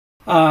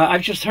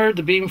I've just heard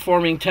the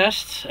beamforming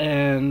tests,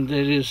 and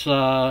it is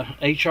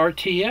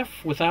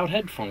HRTF without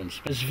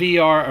headphones. As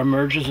VR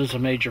emerges as a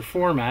major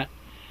format,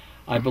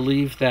 I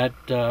believe that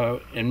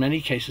in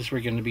many cases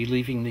we're going to be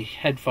leaving the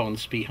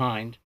headphones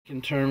behind.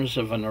 In terms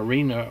of an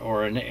arena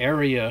or an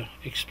area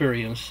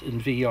experience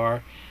in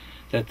VR,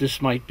 that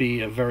this might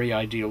be a very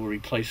ideal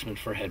replacement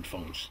for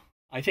headphones.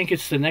 I think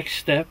it's the next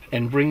step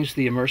and brings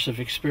the immersive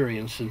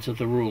experience into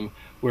the room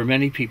where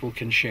many people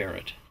can share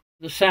it.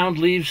 The sound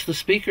leaves the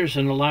speakers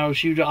and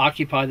allows you to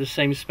occupy the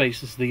same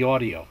space as the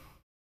audio.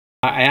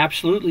 I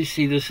absolutely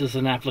see this as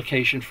an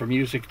application for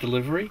music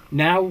delivery.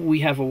 Now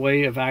we have a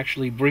way of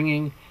actually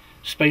bringing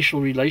spatial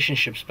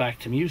relationships back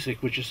to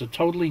music, which is a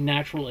totally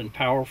natural and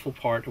powerful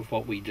part of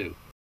what we do.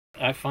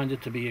 I find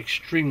it to be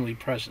extremely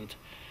present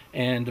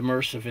and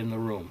immersive in the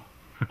room.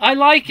 I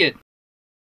like it.